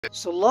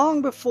So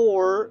long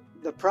before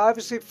the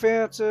privacy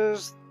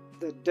fences,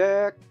 the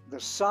deck, the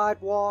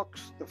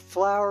sidewalks, the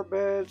flower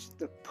beds,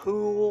 the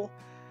pool,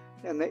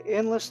 and the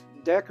endless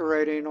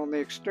decorating on the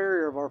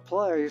exterior of our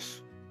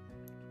place,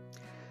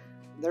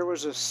 there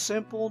was a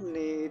simple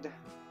need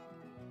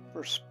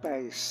for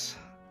space.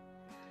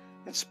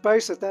 And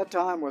space at that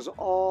time was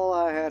all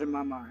I had in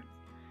my mind.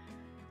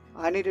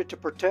 I needed to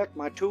protect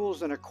my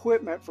tools and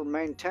equipment for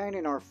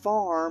maintaining our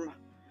farm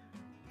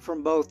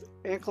from both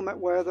inclement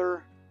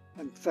weather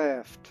and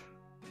theft.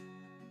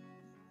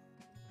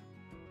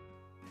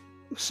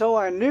 So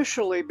I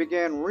initially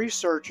began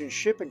researching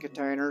shipping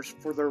containers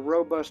for their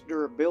robust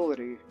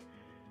durability.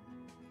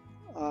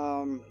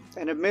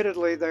 And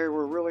admittedly, they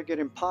were really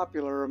getting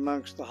popular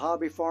amongst the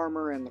hobby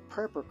farmer and the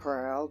prepper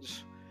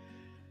crowds.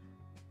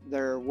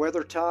 They're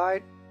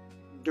weather-tight,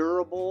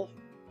 durable,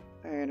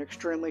 and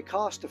extremely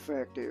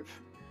cost-effective.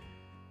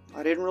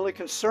 I didn't really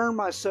concern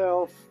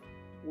myself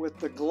with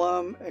the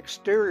glum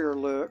exterior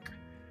look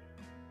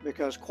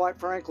because, quite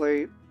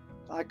frankly,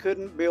 I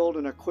couldn't build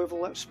an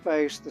equivalent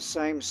space the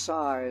same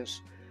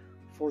size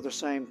for the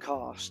same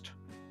cost.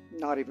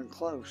 Not even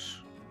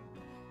close.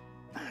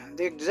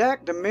 The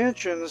exact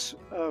dimensions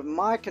of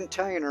my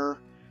container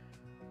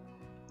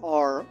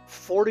are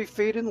 40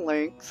 feet in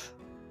length,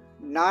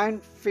 9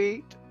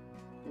 feet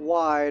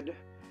wide,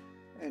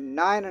 and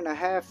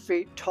 9.5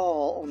 feet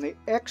tall on the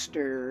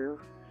exterior,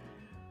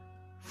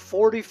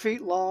 40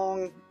 feet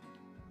long,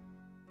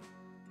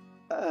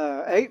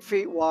 8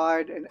 feet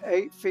wide, and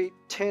 8 feet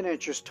 10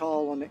 inches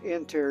tall on the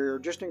interior,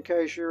 just in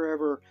case you're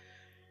ever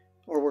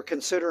or were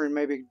considering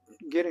maybe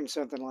getting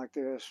something like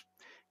this.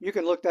 You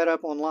can look that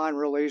up online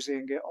real easy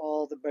and get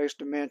all the base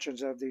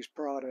dimensions of these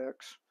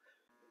products.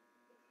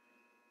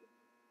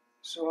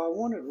 So I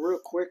wanted real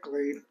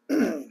quickly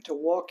to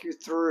walk you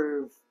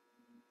through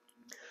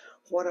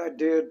what I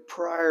did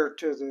prior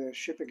to the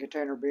shipping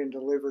container being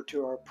delivered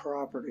to our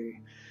property.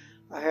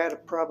 I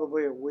had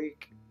probably a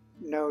week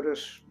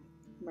notice,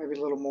 maybe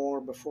a little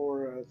more,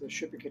 before the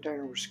shipping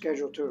container was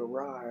scheduled to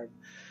arrive.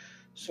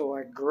 So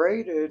I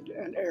graded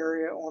an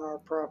area on our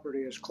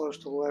property as close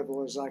to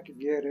level as I could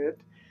get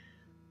it.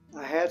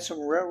 I had some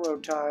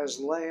railroad ties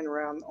laying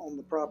around on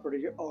the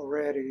property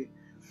already,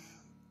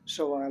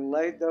 so I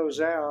laid those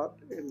out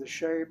in the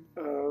shape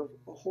of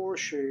a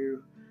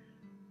horseshoe.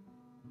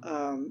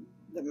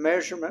 The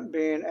measurement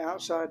being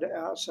outside to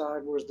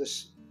outside was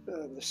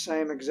the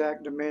same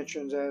exact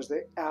dimensions as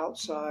the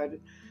outside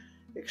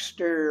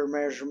exterior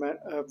measurement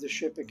of the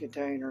shipping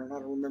container, and I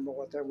don't remember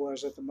what that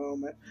was at the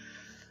moment.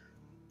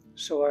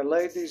 So I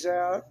laid these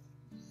out.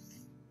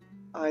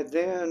 I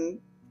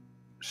then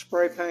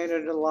spray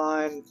painted a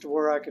line to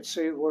where I could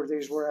see where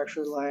these were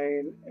actually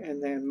laying,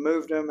 and then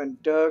moved them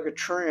and dug a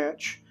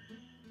trench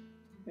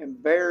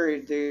and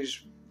buried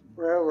these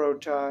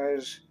railroad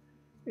ties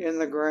in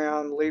the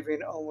ground,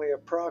 leaving only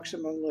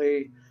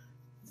approximately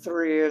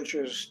 3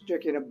 inches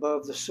sticking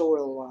above the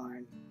soil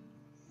line.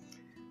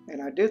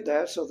 And I did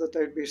that so that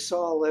they'd be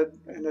solid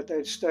and that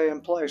they'd stay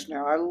in place.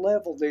 Now I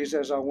leveled these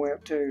as I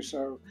went too,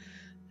 so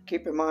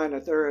keep in mind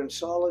that they're in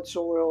solid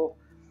soil,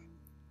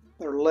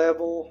 they're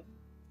level,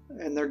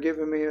 and they're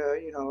giving me a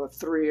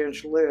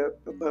 3-inch lip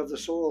above the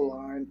soil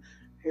line.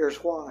 Here's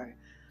why.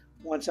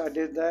 Once I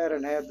did that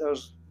and had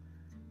those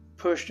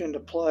pushed into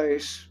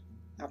place,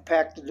 I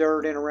packed the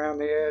dirt in around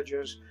the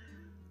edges.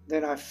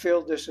 Then I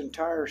filled this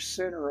entire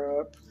center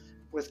up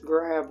with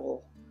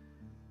gravel.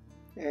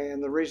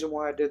 And the reason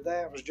why I did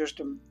that was just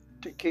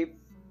to keep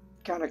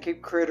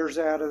critters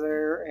out of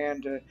there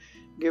and to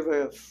give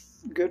a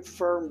good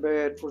firm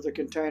bed for the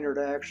container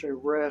to actually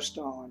rest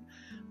on.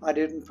 I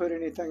didn't put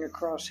anything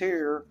across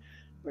here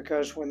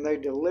because when they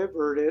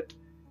delivered it,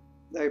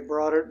 they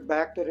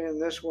backed it in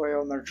this way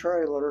on their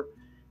trailer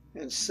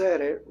and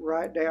set it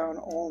right down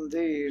on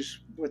these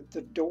with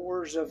the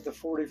doors of the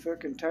 40-foot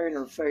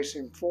container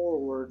facing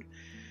forward.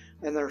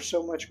 And there's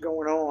so much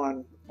going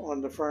on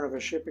the front of a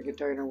shipping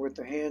container with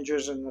the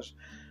hinges and the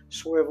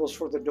swivels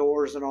for the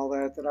doors and all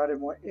that, that I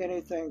didn't want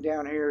anything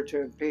down here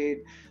to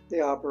impede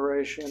the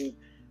operation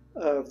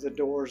of the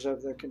doors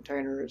of the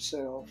container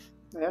itself.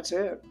 That's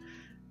it.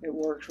 It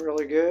works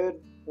really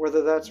good.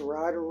 Whether that's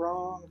right or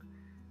wrong,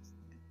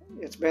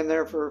 it's been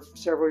there for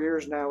several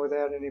years now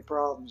without any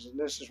problems. And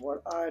this is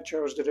what I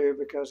chose to do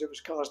because it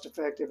was cost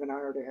effective and I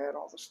already had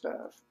all the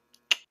stuff.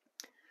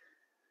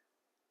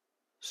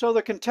 So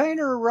the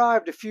container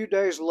arrived a few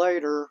days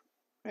later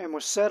and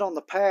was set on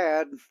the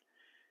pad.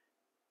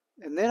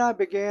 And then I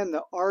began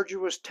the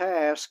arduous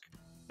task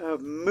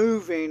of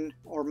moving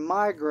or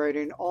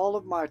migrating all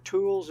of my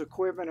tools,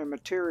 equipment, and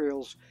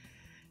materials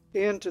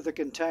into the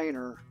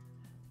container.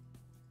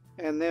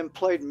 And then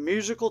played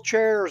musical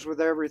chairs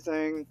with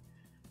everything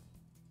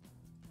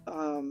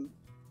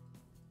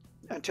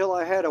until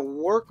I had a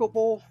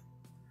workable,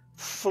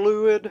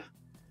 fluid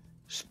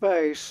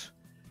space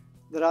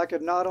that I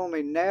could not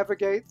only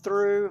navigate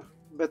through,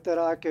 but that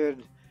I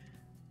could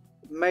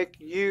make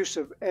use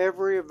of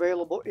every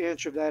available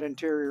inch of that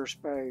interior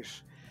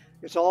space.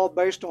 It's all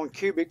based on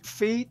cubic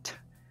feet,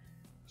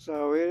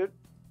 so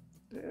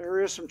there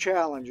is some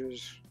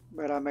challenges.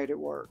 but I made it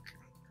work.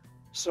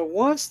 So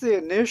once the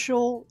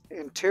initial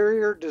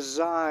interior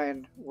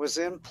design was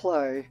in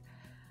play,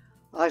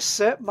 I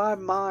set my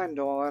mind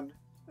on,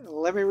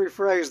 let me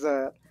rephrase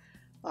that,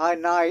 I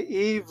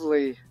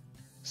naively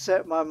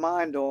set my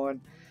mind on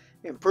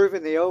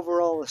improving the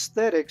overall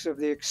aesthetics of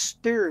the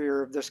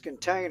exterior of this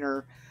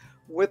container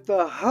with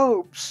the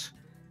hopes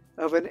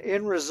of an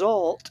end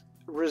result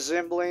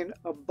resembling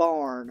a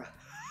barn.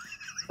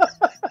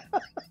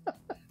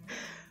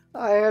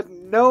 I had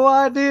no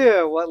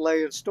idea what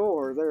lay in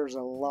store. There's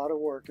a lot of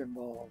work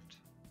involved.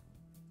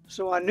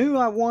 So I knew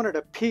I wanted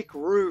a peak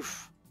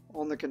roof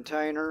on the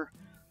container.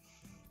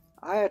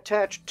 I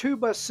attached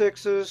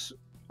 2x6s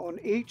on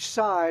each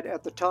side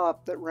at the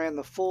top that ran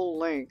the full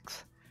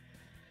length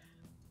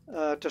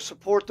to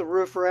support the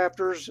roof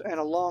rafters, and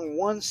along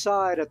one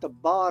side at the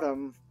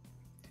bottom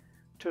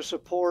to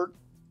support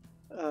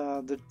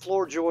the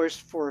floor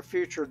joist for a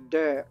future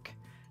deck.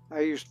 I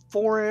used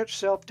 4-inch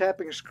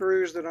self-tapping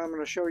screws that I'm going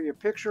to show you a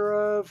picture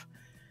of,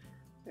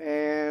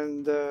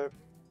 and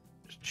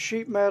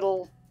sheet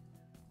metal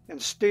and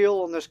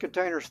steel on this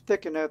container is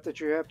thick enough that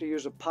you have to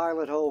use a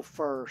pilot hole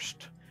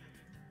first.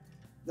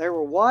 They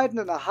were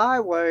widening the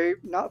highway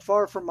not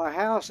far from my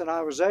house, and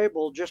I was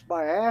able, just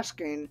by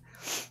asking,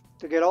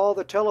 to get all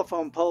the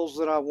telephone poles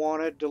that I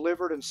wanted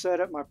delivered and set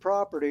at my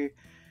property.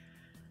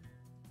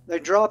 They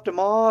dropped them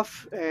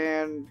off,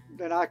 and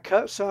then I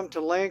cut some to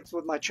length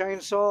with my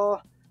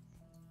chainsaw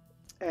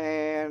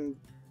and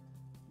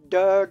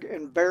dug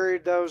and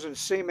buried those and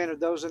cemented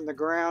those in the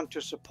ground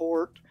to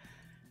support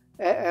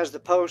as the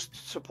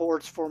post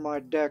supports for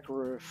my deck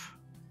roof.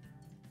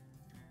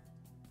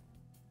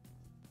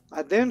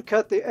 I then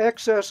cut the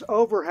excess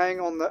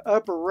overhang on the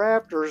upper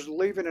rafters,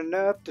 leaving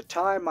enough to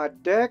tie my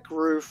deck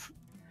roof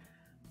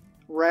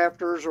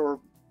rafters or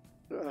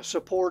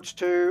supports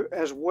to,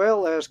 as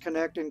well as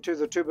connecting to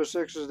the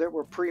 2x6s that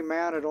were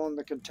pre-mounted on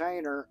the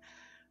container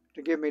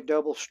to give me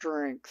double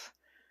strength.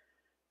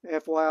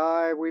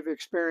 FYI, we've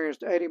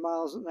experienced 80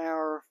 miles an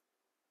hour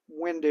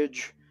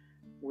windage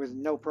with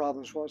no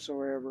problems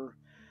whatsoever.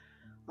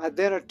 I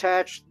then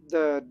attached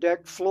the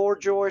deck floor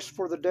joist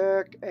for the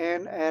deck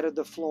and added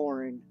the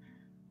flooring.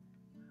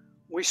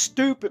 We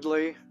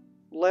stupidly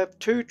left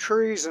 2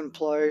 trees in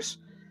place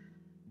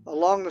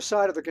along the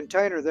side of the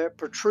container that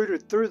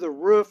protruded through the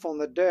roof on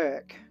the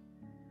deck.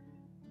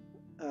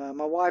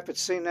 My wife had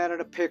seen that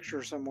in a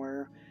picture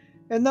somewhere,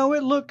 and though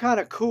it looked kind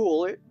of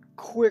cool, it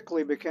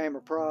quickly became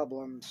a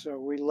problem, so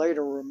we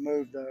later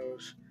removed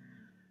those.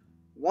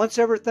 Once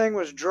everything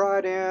was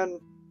dried in,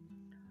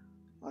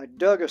 I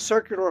dug a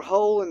circular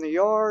hole in the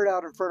yard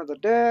out in front of the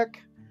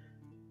deck.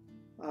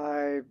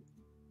 I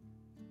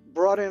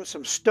brought in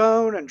some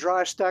stone and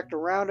dry stacked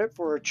around it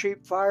for a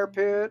cheap fire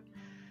pit.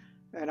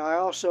 And I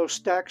also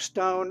stacked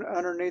stone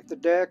underneath the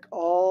deck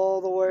all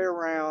the way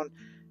around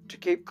to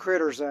keep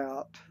critters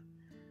out.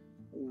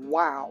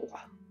 Wow,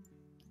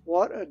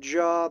 what a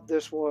job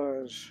this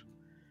was.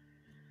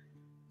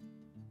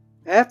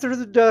 After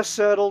the dust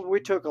settled,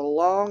 we took a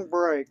long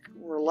break,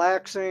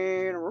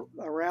 relaxing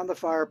around the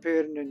fire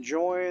pit and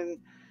enjoying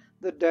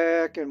the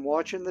deck and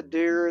watching the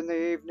deer in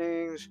the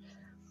evenings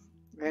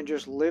and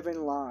just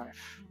living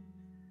life.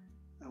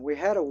 We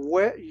had a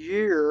wet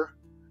year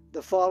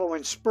the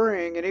following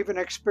spring and even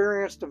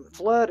experienced some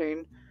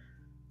flooding.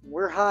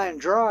 We're high and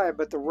dry,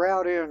 but the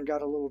route in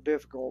got a little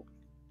difficult.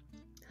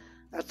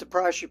 That's the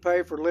price you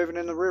pay for living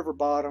in the river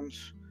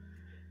bottoms.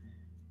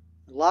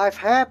 Life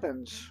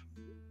happens,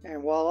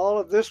 and while all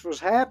of this was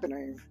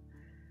happening,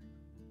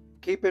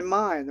 keep in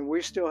mind that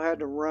we still had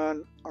to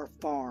run our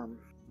farm.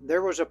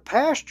 There was a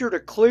pasture to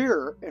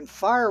clear and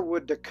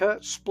firewood to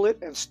cut, split,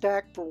 and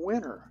stack for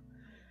winter,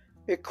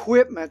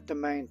 equipment to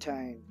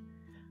maintain,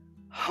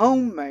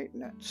 home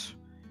maintenance.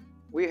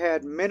 We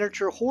had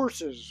miniature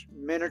horses,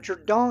 miniature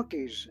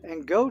donkeys,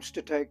 and goats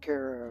to take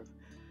care of,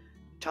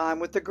 time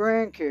with the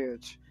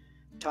grandkids,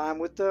 time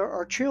with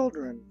our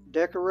children,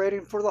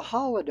 decorating for the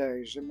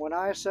holidays. And when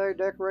I say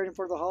decorating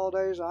for the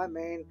holidays, I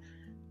mean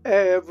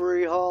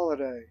every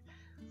holiday.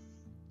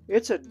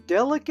 It's a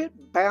delicate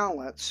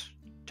balance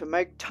to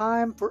make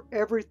time for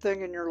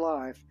everything in your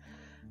life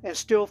and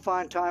still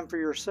find time for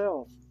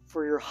yourself,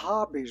 for your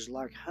hobbies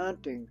like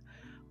hunting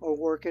or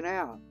working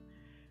out.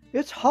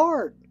 It's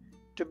hard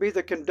to be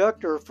the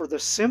conductor for the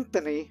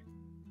symphony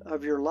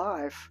of your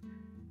life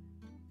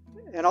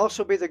and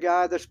also be the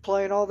guy that's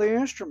playing all the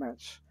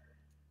instruments.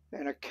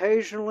 And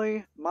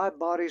occasionally my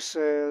body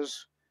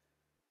says,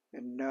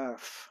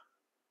 enough.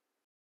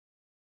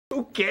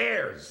 Who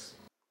cares?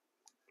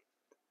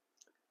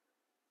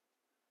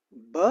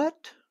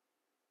 But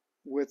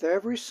with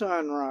every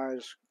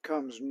sunrise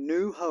comes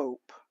new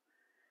hope,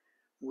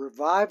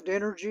 revived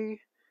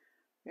energy,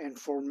 and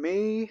for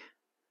me,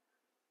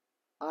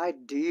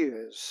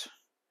 ideas.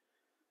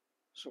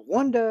 So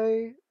one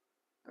day,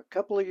 a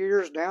couple of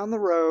years down the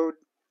road,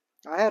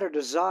 I had a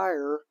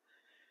desire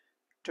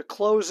to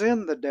close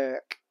in the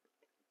deck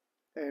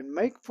and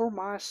make for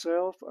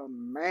myself a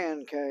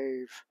man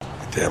cave.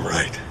 Damn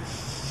right.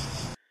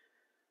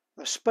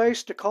 A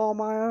space to call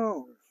my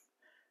own,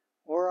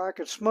 or I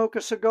could smoke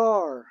a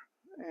cigar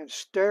and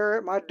stare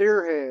at my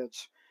deer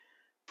heads,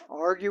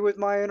 argue with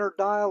my inner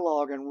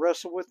dialogue, and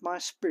wrestle with my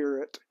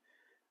spirit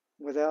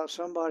without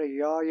somebody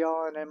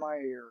yah-yahing in my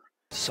ear.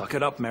 Suck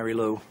it up, Mary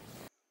Lou.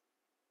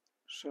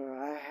 So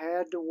I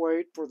had to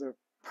wait for the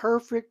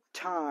perfect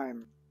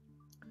time.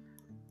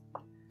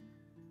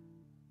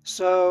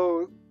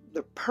 So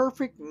the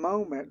perfect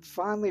moment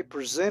finally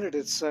presented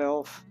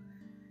itself.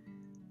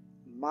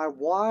 My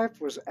wife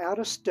was out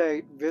of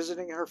state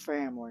visiting her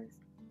family.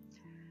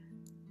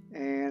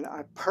 And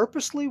I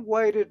purposely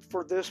waited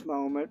for this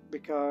moment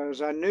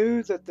because I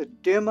knew that the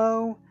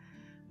demo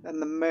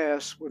and the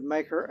mess would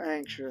make her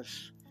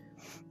anxious.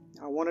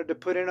 I wanted to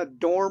put in a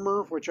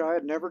dormer, which I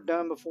had never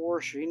done before.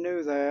 She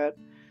knew that.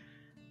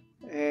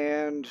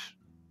 And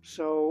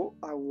so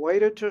I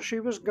waited till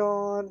she was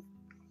gone.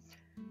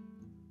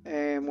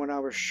 And when I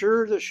was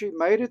sure that she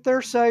made it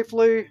there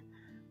safely,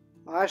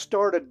 I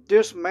started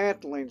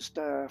dismantling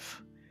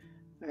stuff.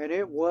 And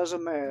it was a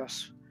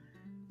mess.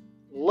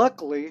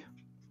 Luckily,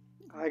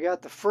 I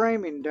got the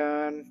framing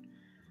done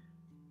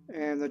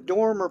and the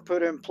dormer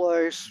put in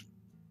place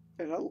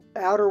and the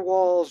outer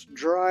walls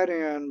dried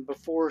in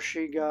before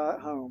she got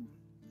home.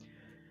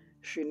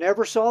 She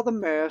never saw the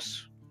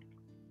mess.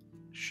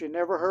 She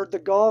never heard the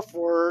golf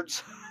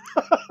words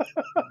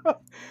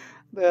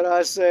that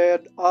I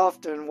said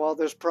often while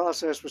this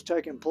process was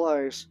taking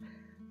place.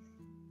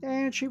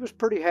 And she was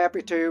pretty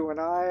happy too when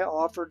I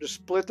offered to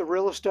split the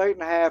real estate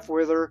in half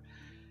with her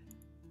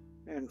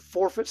and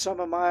forfeit some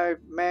of my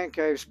man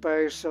cave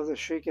space so that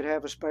she could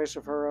have a space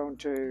of her own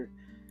too.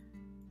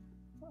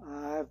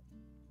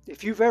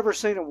 If you've ever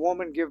seen a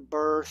woman give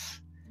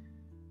birth,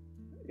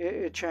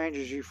 it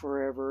changes you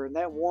forever. And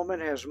that woman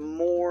has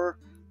more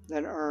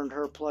than earned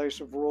her place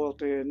of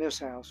royalty in this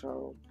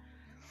household.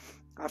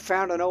 I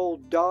found an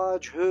old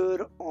Dodge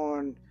Hood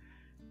on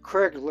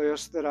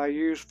Craigslist that I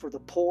used for the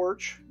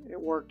porch. It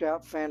worked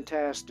out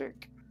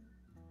fantastic.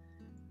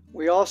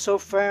 We also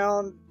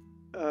found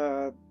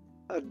a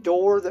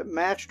door that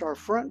matched our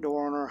front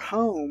door on our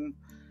home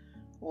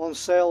on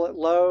sale at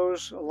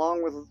Lowe's,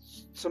 along with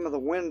some of the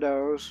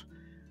windows,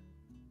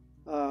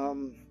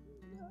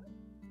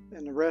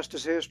 and the rest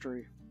is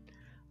history.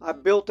 I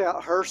built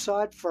out her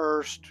side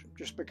first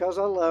just because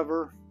I love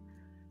her.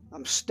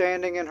 I'm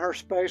standing in her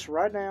space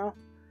right now,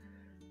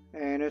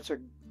 and it's a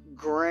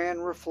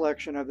grand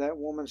reflection of that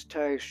woman's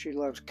taste. She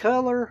loves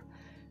color,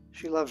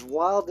 she loves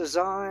wild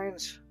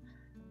designs.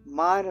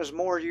 Mine is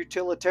more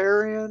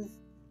utilitarian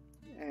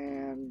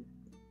and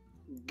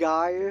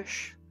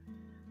guyish.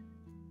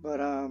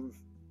 But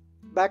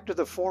back to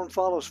the form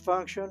follows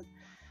function.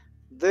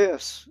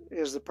 This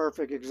is the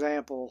perfect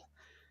example.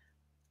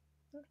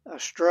 A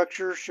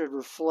structure should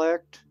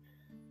reflect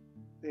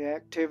the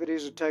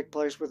activities that take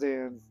place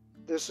within.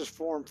 This is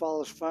form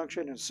follows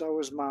function, and so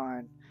is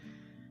mine.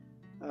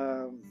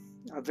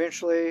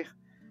 Eventually,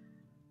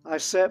 I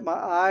set my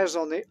eyes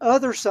on the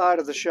other side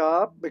of the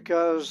shop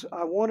because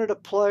I wanted a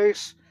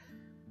place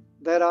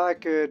that I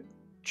could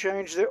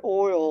change the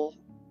oil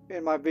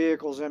in my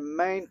vehicles and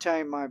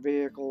maintain my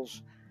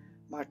vehicles,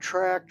 my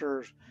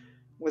tractors,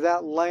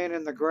 without laying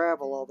in the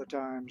gravel all the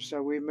time.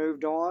 So we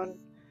moved on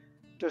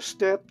to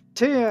step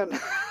 10.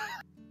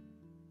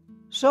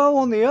 So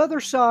on the other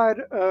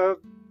side of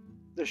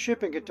the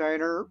shipping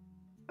container,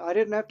 I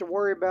didn't have to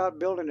worry about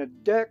building a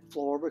deck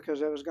floor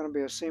because that was going to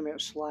be a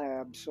cement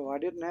slab. So I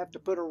didn't have to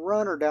put a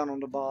runner down on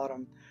the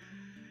bottom.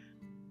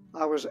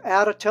 I was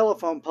out of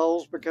telephone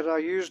poles because I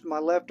used my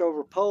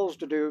leftover poles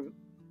to do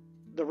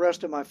the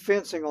rest of my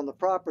fencing on the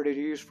property to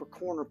use for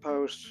corner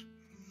posts.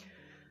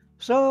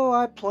 So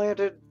I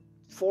planted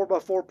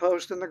 4x4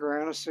 posts in the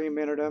ground and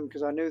cemented them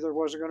because I knew there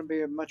wasn't going to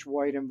be much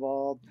weight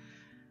involved.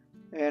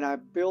 And I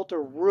built a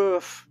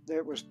roof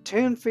that was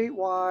 10 feet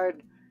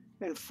wide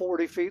and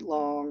 40 feet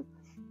long.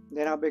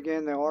 Then I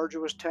began the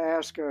arduous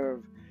task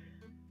of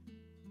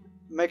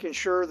making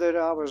sure that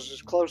I was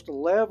as close to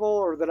level,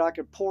 or that I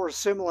could pour a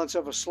semblance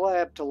of a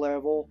slab to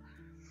level,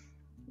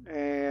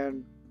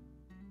 and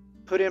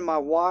put in my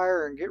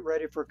wire and get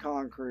ready for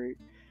concrete.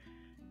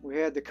 We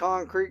had the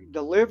concrete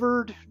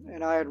delivered,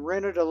 and I had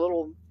rented a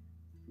little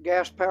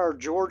gas-powered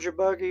Georgia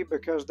buggy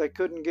because they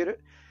couldn't get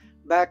it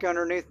back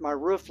underneath my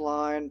roof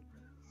line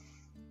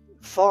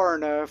far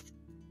enough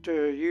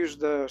to use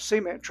the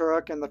cement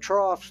truck and the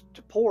troughs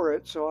to pour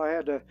it, so I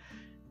had to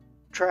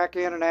track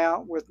in and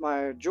out with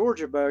my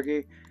Georgia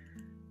buggy.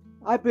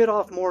 I bit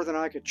off more than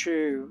I could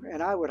chew,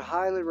 and I would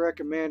highly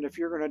recommend, if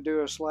you're going to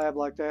do a slab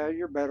like that,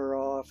 you're better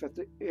off at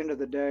the end of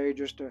the day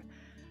just to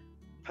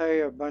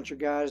pay a bunch of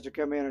guys to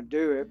come in and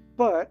do it.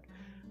 But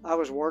I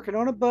was working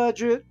on a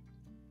budget,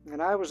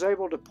 and I was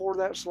able to pour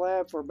that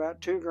slab for about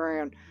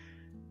 $2,000,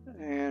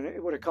 and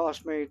it would have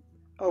cost me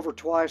over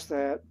twice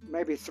that,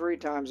 maybe 3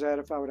 times that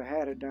if I would have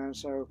had it done.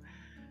 So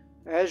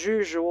as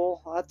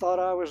usual, I thought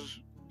I was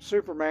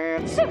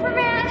Superman.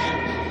 Superman,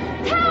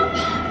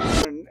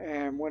 help!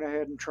 And went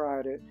ahead and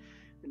tried it.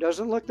 It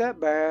doesn't look that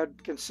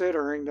bad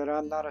considering that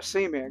I'm not a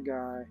cement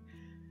guy.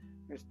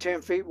 It's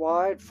 10 feet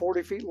wide,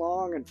 40 feet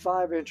long, and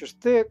 5 inches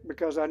thick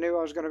because I knew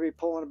I was going to be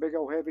pulling a big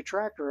old heavy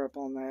tractor up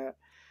on that.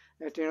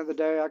 At the end of the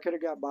day, I could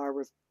have got by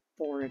with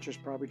 4 inches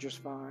probably just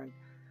fine.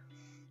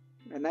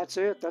 And that's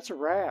it. That's a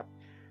wrap.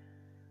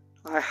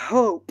 I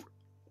hope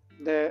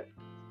that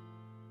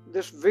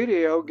this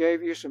video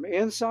gave you some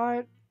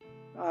insight.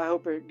 I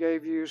hope it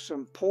gave you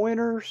some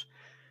pointers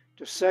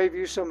to save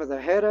you some of the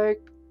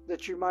headache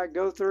that you might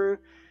go through.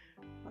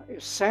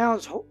 It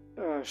sounds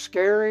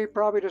scary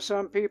probably to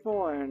some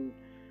people, and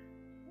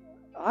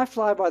I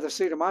fly by the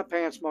seat of my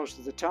pants most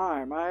of the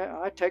time.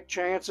 I take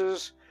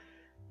chances,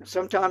 and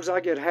sometimes I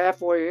get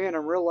halfway in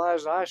and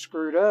realize I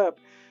screwed up,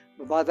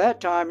 but by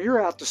that time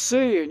you're out to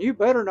sea and you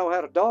better know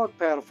how to dog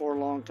paddle for a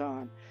long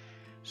time.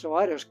 So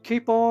I just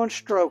keep on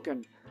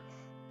stroking,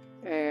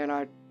 and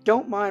I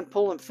don't mind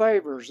pulling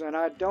favors, and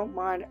I don't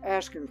mind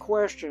asking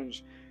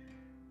questions.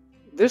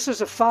 This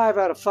is a 5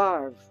 out of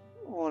 5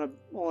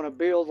 on a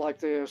build like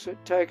this. It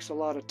takes a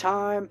lot of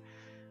time,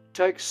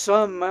 takes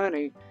some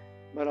money,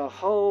 but a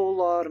whole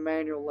lot of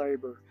manual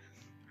labor.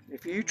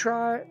 If you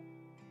try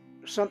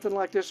something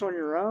like this on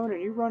your own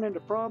and you run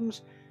into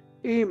problems,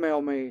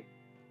 email me,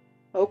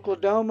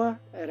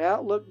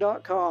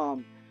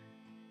 okladoma@outlook.com,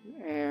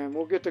 and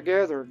we'll get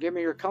together. Give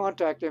me your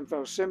contact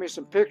info, send me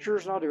some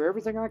pictures, and I'll do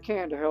everything I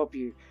can to help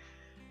you.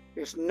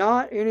 It's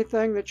not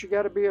anything that you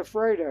got to be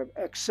afraid of.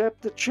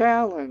 Accept the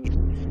challenge.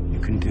 You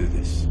can do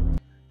this.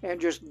 And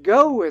just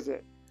go with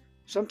it.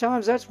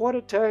 Sometimes that's what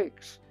it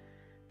takes.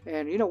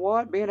 And you know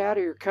what? Being out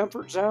of your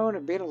comfort zone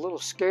and being a little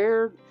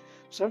scared,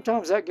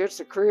 sometimes that gets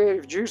the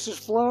creative juices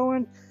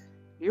flowing.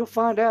 You'll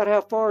find out how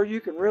far you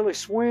can really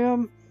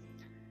swim.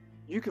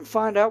 You can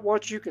find out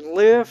what you can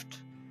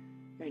lift.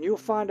 And you'll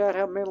find out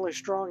how mentally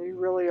strong you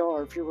really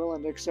are if you're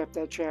willing to accept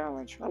that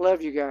challenge. I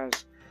love you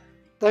guys.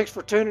 Thanks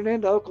for tuning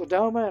in to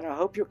Okladoma, and I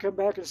hope you'll come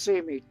back and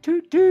see me.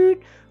 Toot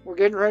toot! We're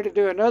getting ready to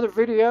do another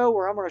video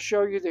where I'm going to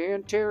show you the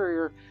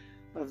interior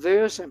of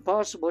this and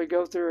possibly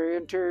go through an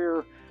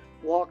interior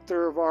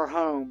walkthrough of our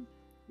home.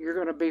 You're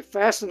going to be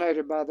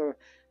fascinated by the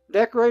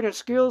decorating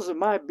skills that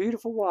my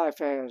beautiful wife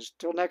has.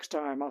 Till next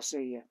time, I'll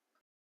see you.